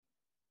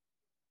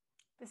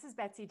This is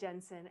Betsy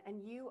Jensen,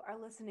 and you are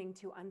listening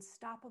to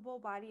Unstoppable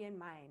Body and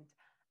Mind,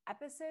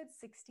 episode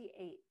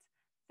 68,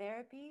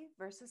 Therapy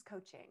versus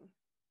Coaching.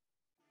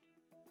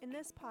 In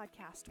this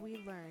podcast, we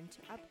learn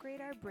to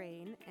upgrade our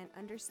brain and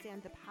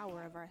understand the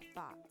power of our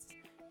thoughts,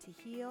 to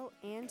heal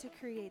and to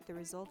create the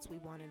results we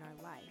want in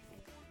our life.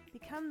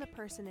 Become the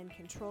person in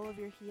control of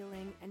your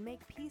healing and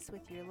make peace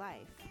with your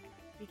life.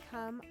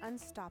 Become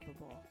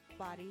unstoppable,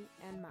 body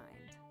and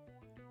mind.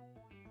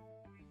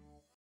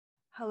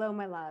 Hello,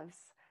 my loves.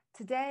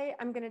 Today,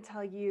 I'm going to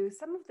tell you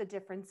some of the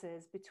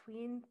differences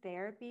between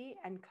therapy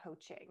and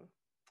coaching.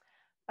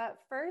 But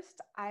first,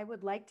 I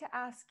would like to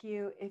ask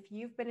you if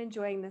you've been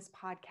enjoying this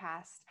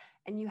podcast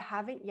and you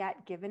haven't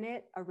yet given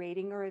it a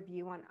rating or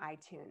review on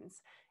iTunes.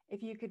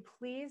 If you could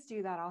please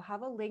do that, I'll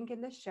have a link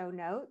in the show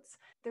notes.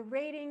 The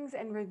ratings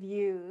and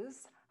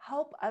reviews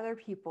help other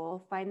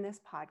people find this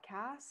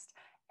podcast.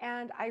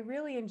 And I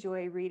really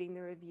enjoy reading the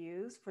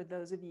reviews for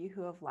those of you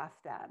who have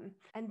left them.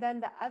 And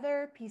then the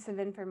other piece of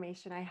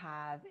information I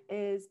have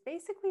is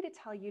basically to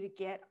tell you to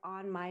get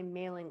on my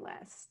mailing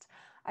list.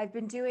 I've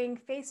been doing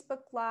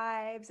Facebook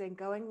Lives and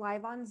going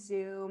live on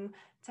Zoom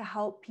to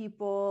help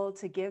people,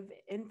 to give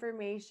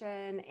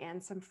information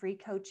and some free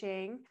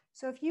coaching.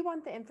 So if you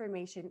want the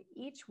information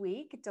each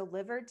week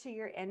delivered to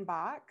your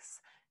inbox,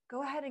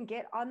 go ahead and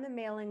get on the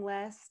mailing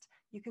list.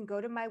 You can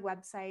go to my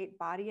website,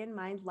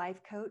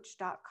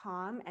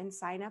 bodyandmindlifecoach.com, and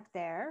sign up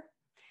there.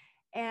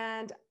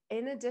 And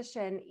in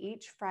addition,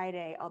 each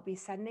Friday, I'll be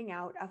sending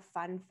out a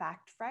Fun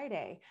Fact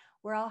Friday,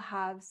 where I'll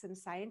have some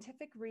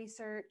scientific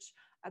research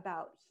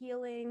about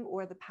healing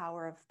or the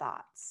power of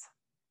thoughts.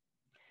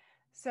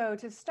 So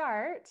to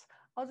start,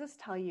 I'll just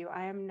tell you,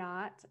 I am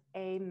not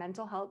a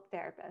mental health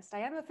therapist. I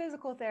am a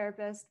physical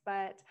therapist,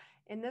 but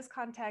in this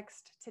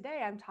context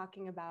today, I'm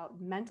talking about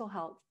mental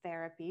health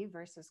therapy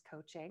versus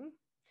coaching.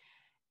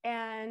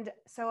 And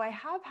so I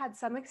have had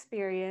some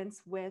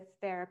experience with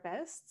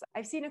therapists.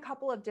 I've seen a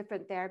couple of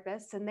different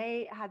therapists and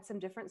they had some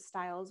different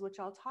styles, which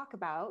I'll talk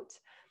about.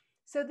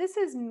 So this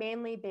is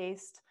mainly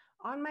based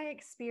on my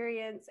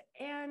experience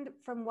and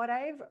from what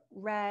I've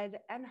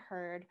read and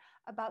heard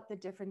about the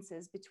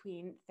differences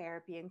between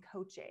therapy and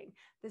coaching.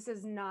 This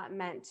is not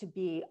meant to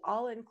be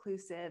all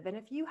inclusive. And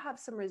if you have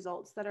some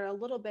results that are a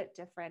little bit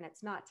different,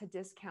 it's not to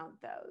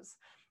discount those.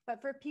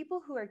 But for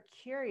people who are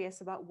curious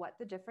about what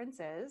the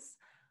difference is,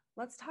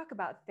 let's talk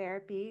about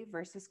therapy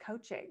versus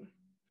coaching.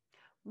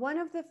 One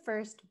of the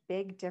first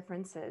big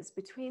differences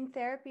between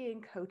therapy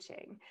and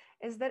coaching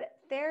is that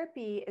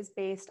therapy is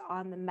based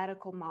on the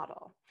medical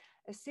model,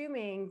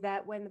 assuming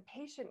that when the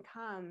patient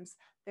comes,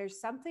 there's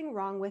something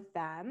wrong with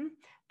them,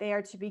 they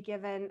are to be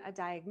given a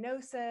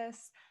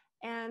diagnosis,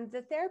 and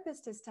the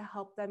therapist is to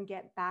help them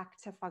get back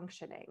to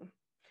functioning.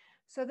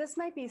 So this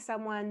might be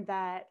someone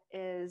that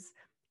is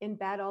in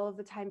bed all of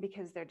the time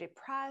because they're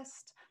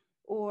depressed,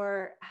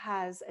 or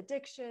has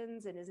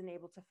addictions and isn't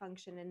able to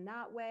function in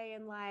that way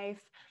in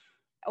life,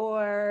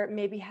 or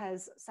maybe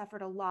has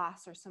suffered a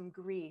loss or some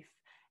grief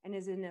and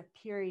is in a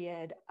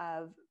period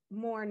of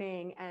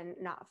mourning and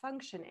not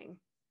functioning.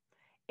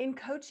 In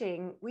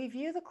coaching, we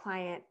view the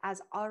client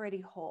as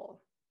already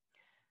whole.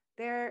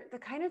 They're the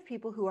kind of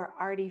people who are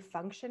already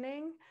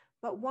functioning,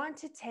 but want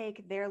to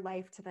take their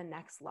life to the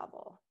next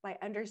level by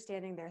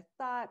understanding their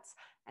thoughts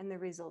and the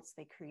results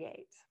they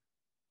create.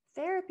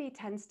 Therapy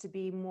tends to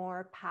be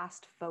more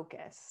past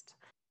focused.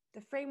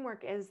 The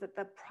framework is that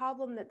the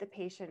problem that the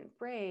patient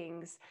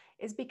brings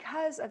is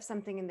because of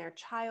something in their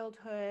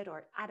childhood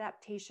or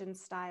adaptation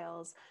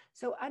styles.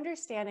 So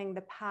understanding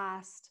the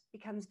past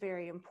becomes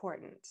very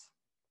important.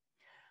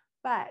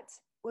 But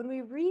when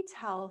we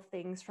retell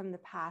things from the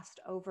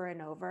past over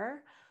and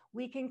over,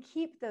 we can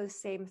keep those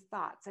same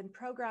thoughts and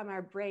program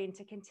our brain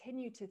to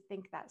continue to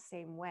think that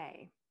same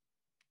way.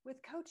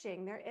 With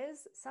coaching, there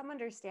is some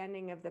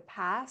understanding of the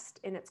past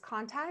in its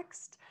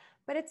context,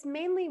 but it's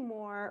mainly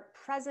more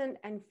present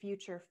and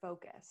future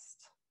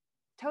focused.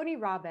 Tony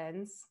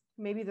Robbins,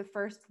 maybe the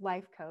first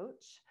life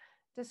coach,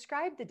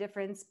 described the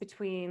difference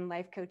between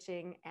life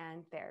coaching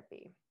and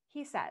therapy.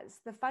 He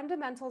says, the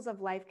fundamentals of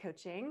life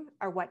coaching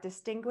are what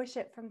distinguish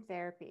it from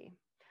therapy.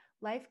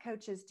 Life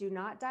coaches do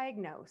not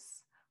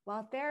diagnose,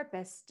 while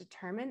therapists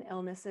determine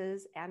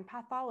illnesses and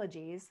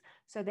pathologies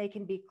so they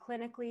can be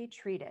clinically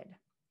treated.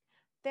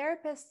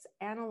 Therapists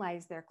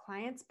analyze their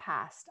client's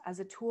past as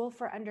a tool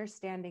for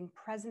understanding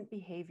present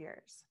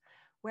behaviors,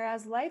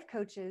 whereas life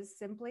coaches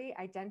simply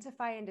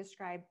identify and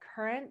describe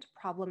current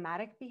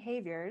problematic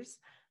behaviors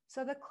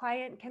so the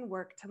client can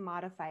work to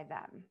modify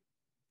them.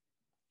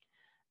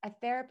 A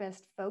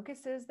therapist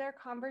focuses their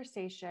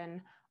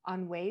conversation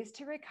on ways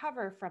to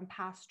recover from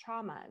past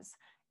traumas,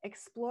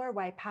 explore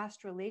why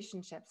past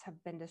relationships have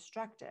been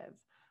destructive,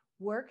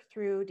 work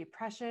through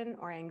depression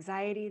or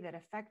anxiety that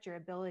affect your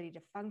ability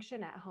to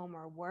function at home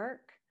or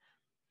work,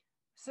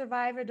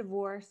 survive a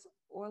divorce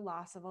or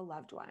loss of a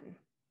loved one.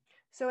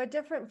 So a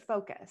different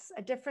focus,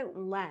 a different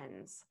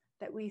lens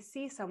that we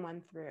see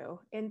someone through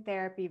in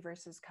therapy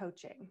versus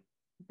coaching.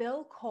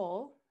 Bill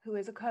Cole, who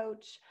is a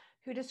coach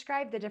who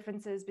described the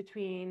differences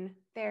between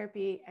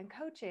therapy and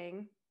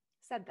coaching,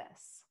 said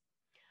this: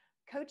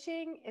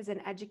 Coaching is an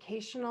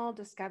educational,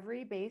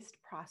 discovery-based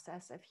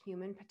process of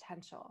human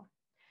potential.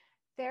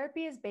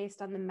 Therapy is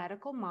based on the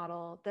medical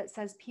model that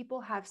says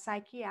people have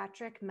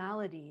psychiatric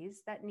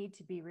maladies that need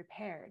to be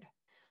repaired.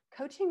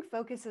 Coaching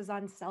focuses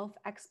on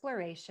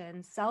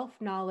self-exploration,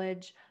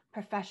 self-knowledge,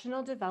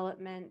 professional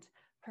development,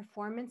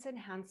 performance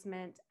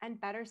enhancement,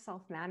 and better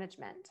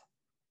self-management.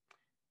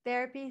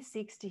 Therapy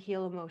seeks to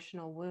heal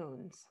emotional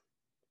wounds.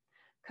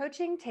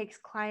 Coaching takes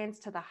clients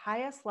to the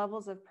highest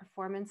levels of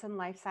performance and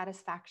life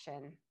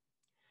satisfaction.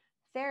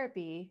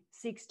 Therapy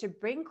seeks to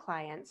bring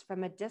clients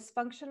from a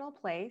dysfunctional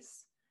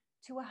place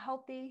to a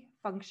healthy,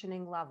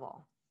 functioning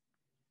level.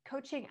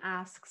 Coaching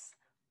asks,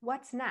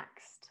 what's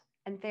next?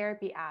 And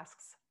therapy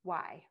asks,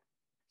 why?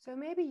 So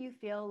maybe you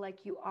feel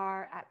like you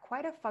are at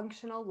quite a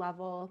functional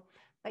level,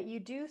 but you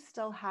do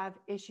still have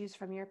issues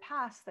from your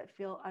past that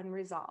feel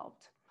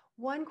unresolved.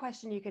 One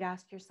question you could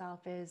ask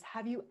yourself is,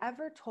 have you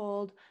ever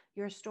told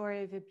your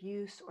story of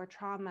abuse or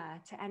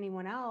trauma to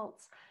anyone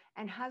else?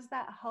 And has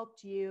that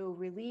helped you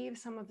relieve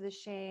some of the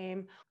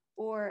shame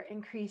or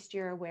increased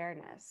your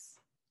awareness?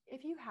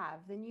 If you have,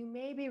 then you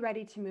may be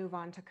ready to move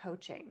on to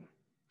coaching.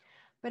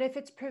 But if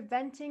it's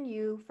preventing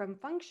you from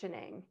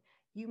functioning,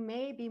 you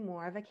may be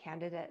more of a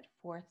candidate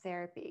for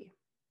therapy.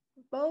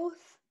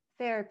 Both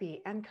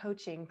therapy and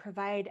coaching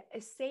provide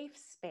a safe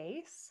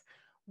space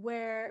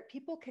where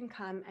people can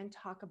come and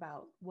talk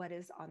about what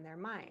is on their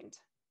mind.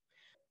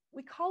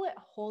 We call it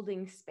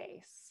holding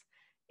space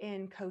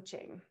in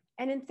coaching.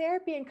 And in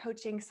therapy and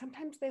coaching,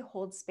 sometimes they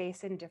hold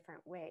space in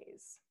different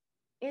ways.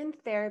 In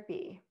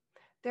therapy,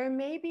 there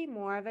may be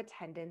more of a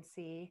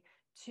tendency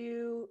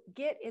to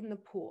get in the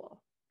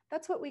pool.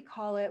 That's what we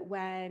call it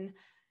when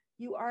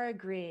you are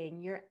agreeing,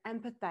 you're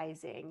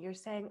empathizing, you're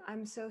saying,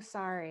 I'm so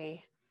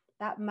sorry.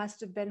 That must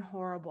have been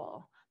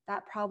horrible.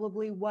 That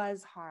probably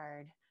was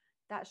hard.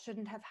 That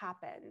shouldn't have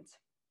happened.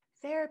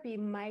 Therapy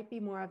might be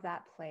more of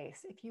that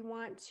place. If you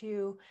want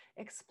to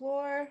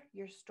explore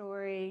your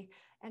story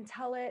and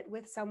tell it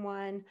with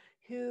someone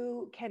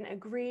who can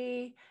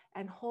agree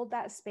and hold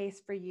that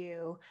space for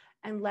you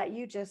and let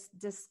you just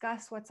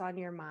discuss what's on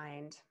your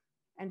mind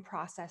and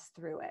process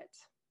through it.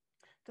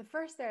 The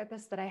first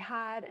therapist that I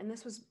had, and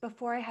this was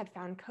before I had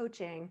found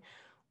coaching,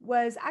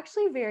 was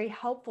actually very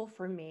helpful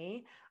for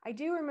me. I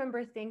do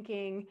remember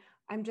thinking,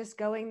 I'm just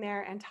going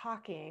there and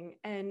talking.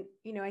 And,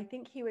 I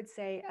think he would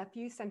say a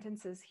few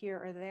sentences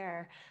here or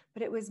there,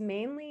 but it was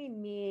mainly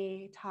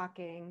me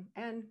talking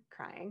and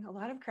crying, a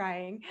lot of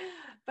crying.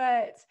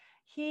 But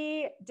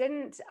he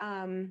didn't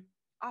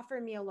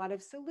offer me a lot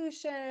of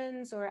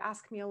solutions or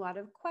ask me a lot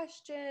of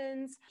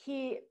questions.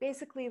 He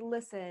basically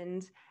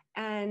listened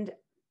and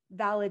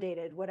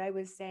validated what I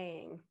was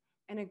saying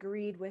and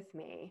agreed with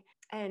me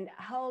and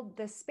held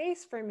the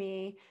space for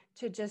me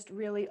to just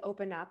really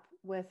open up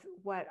with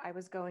what I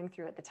was going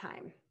through at the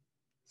time.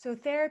 So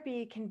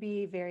therapy can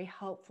be very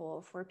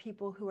helpful for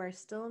people who are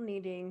still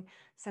needing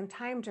some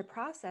time to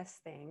process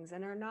things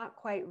and are not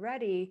quite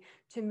ready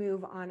to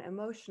move on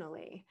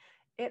emotionally.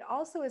 It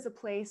also is a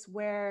place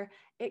where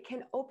it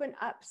can open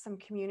up some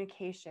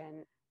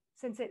communication.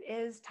 Since it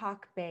is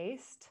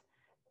talk-based,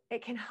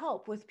 it can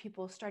help with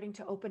people starting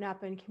to open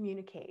up and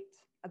communicate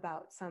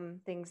about some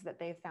things that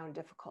they've found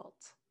difficult.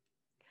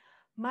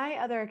 My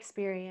other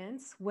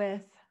experience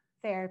with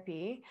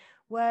therapy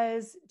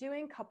was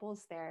doing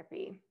couples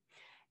therapy.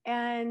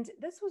 And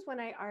this was when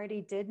I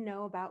already did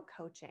know about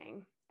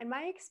coaching. And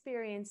my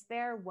experience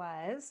there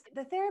was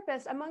the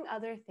therapist, among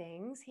other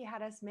things, he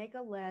had us make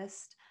a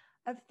list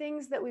of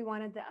things that we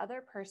wanted the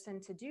other person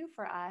to do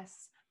for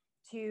us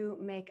to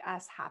make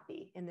us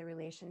happy in the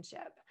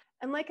relationship.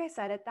 And like I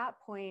said, at that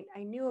point,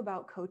 I knew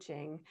about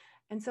coaching.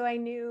 And so I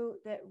knew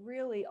that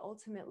really,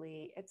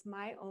 ultimately, it's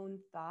my own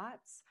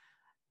thoughts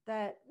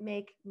that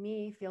make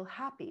me feel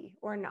happy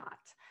or not.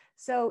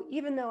 So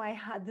even though I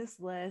had this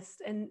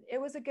list, and it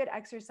was a good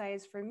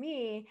exercise for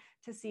me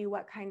to see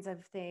what kinds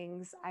of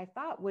things I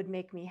thought would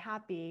make me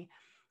happy,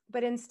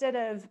 but instead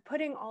of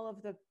putting all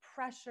of the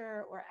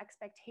pressure or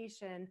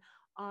expectation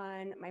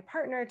on my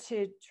partner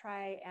to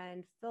try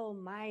and fill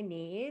my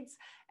needs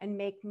and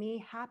make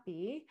me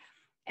happy,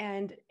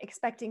 and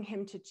expecting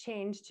him to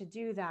change to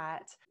do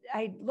that,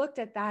 I looked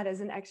at that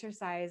as an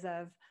exercise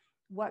of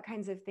what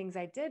kinds of things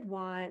I did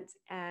want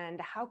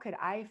and how could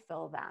I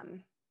fill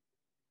them.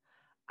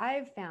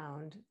 I've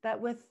found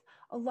that with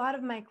a lot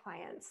of my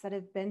clients that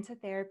have been to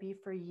therapy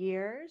for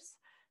years,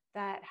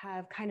 that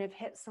have kind of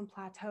hit some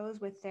plateaus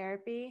with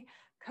therapy,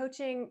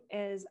 coaching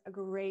is a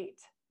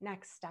great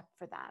next step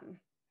for them.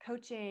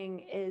 Coaching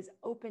is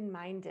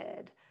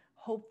open-minded,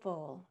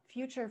 hopeful,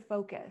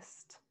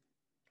 future-focused.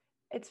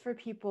 It's for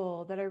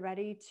people that are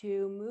ready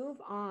to move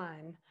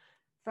on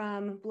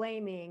from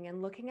blaming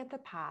and looking at the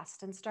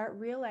past and start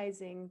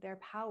realizing their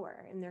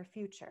power in their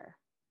future.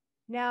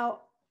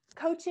 Now,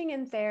 coaching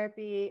and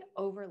therapy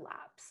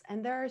overlaps,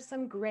 and there are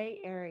some gray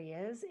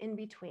areas in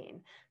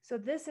between. So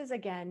this is,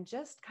 again,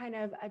 just kind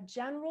of a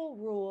general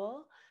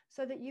rule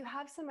so that you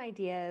have some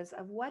ideas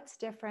of what's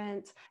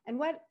different and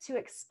what to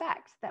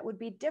expect that would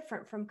be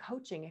different from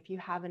coaching if you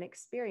haven't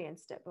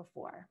experienced it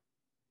before.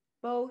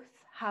 Both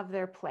have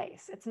their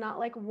place. It's not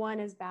like one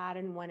is bad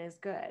and one is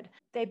good.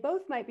 They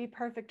both might be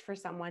perfect for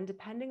someone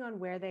depending on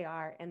where they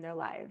are in their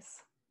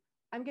lives.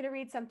 I'm going to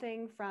read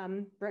something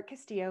from Brooke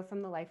Castillo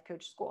from the Life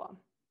Coach School.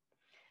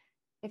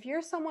 If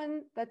you're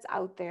someone that's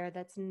out there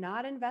that's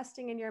not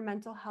investing in your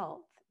mental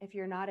health, if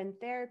you're not in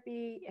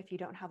therapy, if you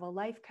don't have a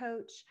life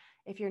coach,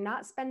 if you're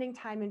not spending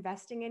time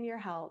investing in your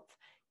health,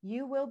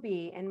 you will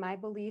be, in my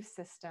belief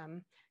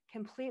system,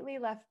 completely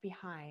left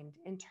behind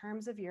in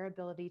terms of your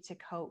ability to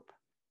cope.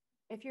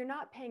 If you're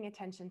not paying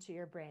attention to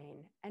your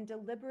brain and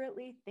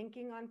deliberately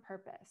thinking on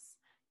purpose,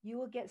 you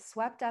will get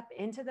swept up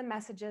into the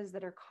messages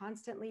that are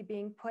constantly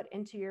being put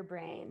into your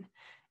brain.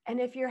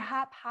 And if you're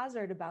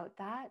haphazard about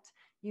that,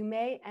 you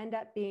may end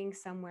up being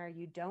somewhere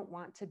you don't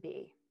want to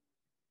be.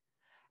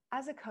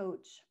 As a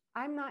coach,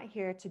 I'm not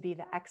here to be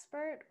the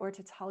expert or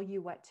to tell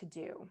you what to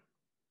do.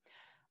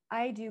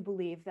 I do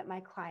believe that my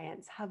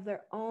clients have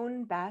their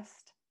own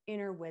best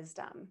inner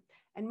wisdom,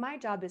 and my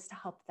job is to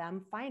help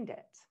them find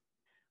it.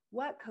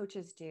 What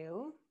coaches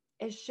do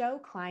is show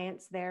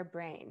clients their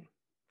brain.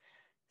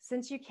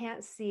 Since you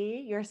can't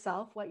see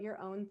yourself what your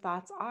own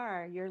thoughts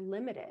are, you're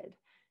limited.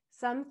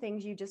 Some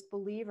things you just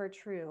believe are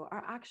true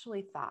are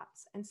actually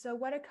thoughts. And so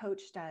what a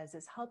coach does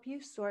is help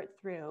you sort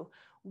through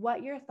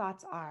what your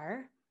thoughts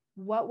are,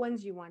 what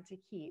ones you want to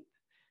keep,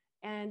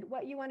 and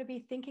what you want to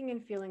be thinking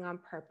and feeling on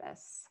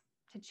purpose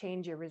to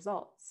change your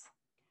results.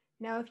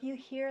 Now, if you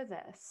hear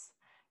this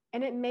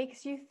and it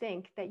makes you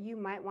think that you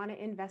might want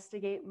to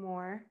investigate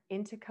more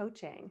into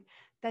coaching,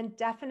 then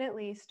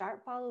definitely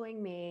start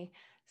following me,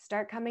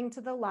 start coming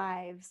to the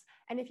lives.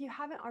 And if you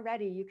haven't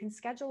already, you can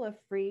schedule a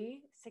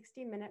free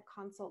 60-minute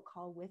consult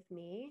call with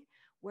me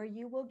where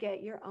you will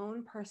get your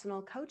own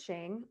personal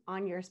coaching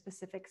on your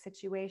specific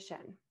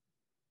situation.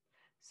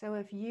 So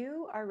if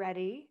you are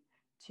ready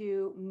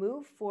to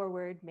move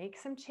forward, make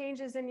some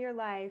changes in your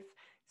life,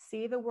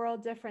 see the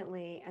world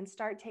differently, and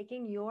start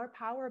taking your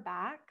power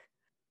back,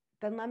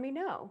 then let me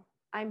know.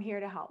 I'm here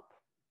to help.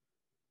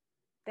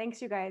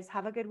 Thanks, you guys.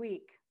 Have a good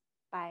week.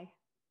 Bye.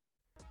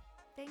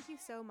 Thank you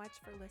so much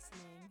for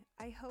listening.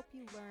 I hope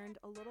you learned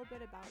a little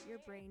bit about your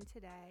brain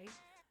today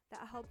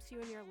that helps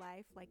you in your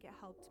life like it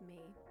helped me.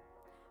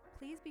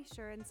 Please be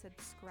sure and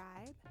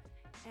subscribe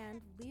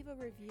and leave a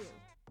review.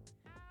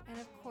 And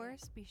of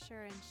course, be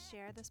sure and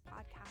share this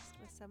podcast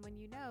with someone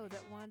you know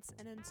that wants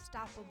an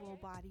unstoppable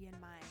body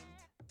and mind.